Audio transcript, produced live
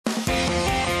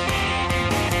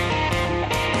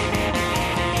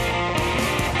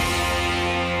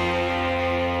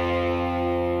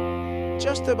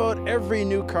Just about every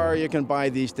new car you can buy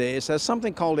these days has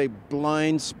something called a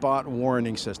blind spot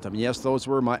warning system. Yes, those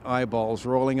were my eyeballs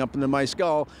rolling up into my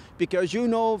skull because you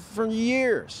know for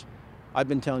years I've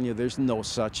been telling you there's no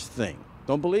such thing.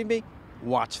 Don't believe me?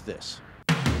 Watch this.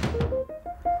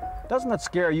 Doesn't it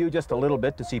scare you just a little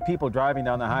bit to see people driving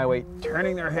down the highway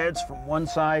turning their heads from one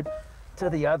side to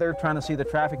the other, trying to see the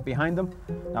traffic behind them?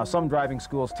 Now, some driving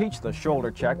schools teach the shoulder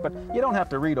check, but you don't have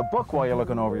to read a book while you're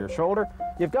looking over your shoulder.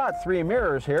 You've got 3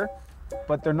 mirrors here,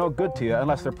 but they're no good to you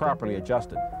unless they're properly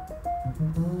adjusted.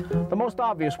 The most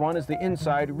obvious one is the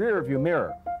inside rear view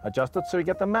mirror, adjusted so you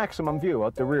get the maximum view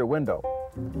out the rear window.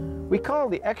 We call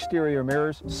the exterior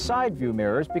mirrors side view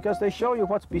mirrors because they show you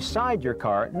what's beside your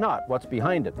car, not what's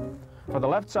behind it. For the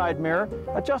left side mirror,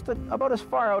 adjust it about as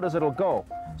far out as it'll go.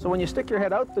 So when you stick your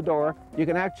head out the door, you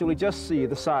can actually just see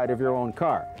the side of your own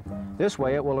car. This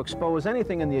way it will expose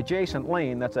anything in the adjacent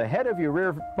lane that's ahead of your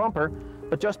rear bumper,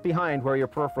 but just behind where your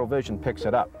peripheral vision picks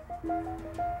it up.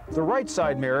 The right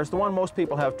side mirror is the one most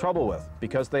people have trouble with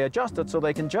because they adjust it so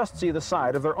they can just see the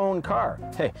side of their own car.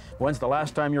 Hey, when's the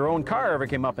last time your own car ever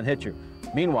came up and hit you?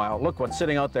 Meanwhile, look what's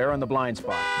sitting out there in the blind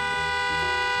spot.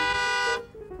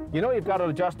 You know you've got it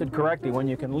adjusted correctly when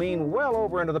you can lean well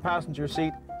over into the passenger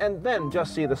seat and then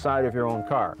just see the side of your own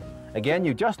car. Again,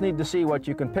 you just need to see what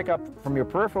you can pick up from your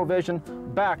peripheral vision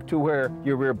back to where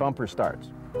your rear bumper starts.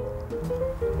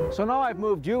 So now I've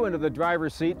moved you into the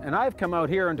driver's seat and I've come out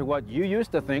here into what you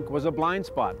used to think was a blind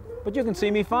spot, but you can see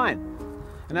me fine.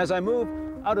 And as I move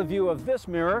out of view of this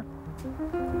mirror,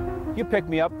 you pick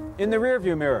me up in the rear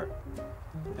view mirror.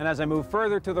 And as I move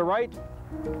further to the right,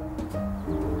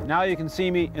 now you can see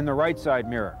me in the right side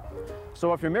mirror.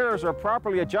 So if your mirrors are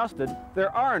properly adjusted,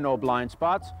 there are no blind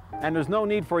spots, and there's no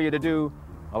need for you to do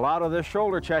a lot of this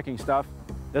shoulder checking stuff.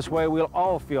 This way we'll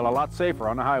all feel a lot safer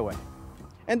on the highway.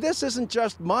 And this isn't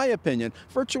just my opinion.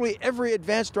 Virtually every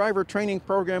advanced driver training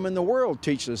program in the world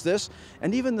teaches this,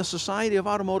 and even the Society of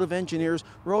Automotive Engineers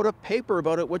wrote a paper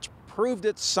about it which proved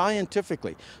it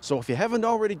scientifically. So if you haven't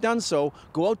already done so,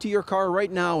 go out to your car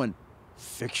right now and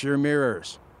fix your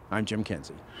mirrors. I'm Jim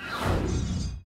Kenzie.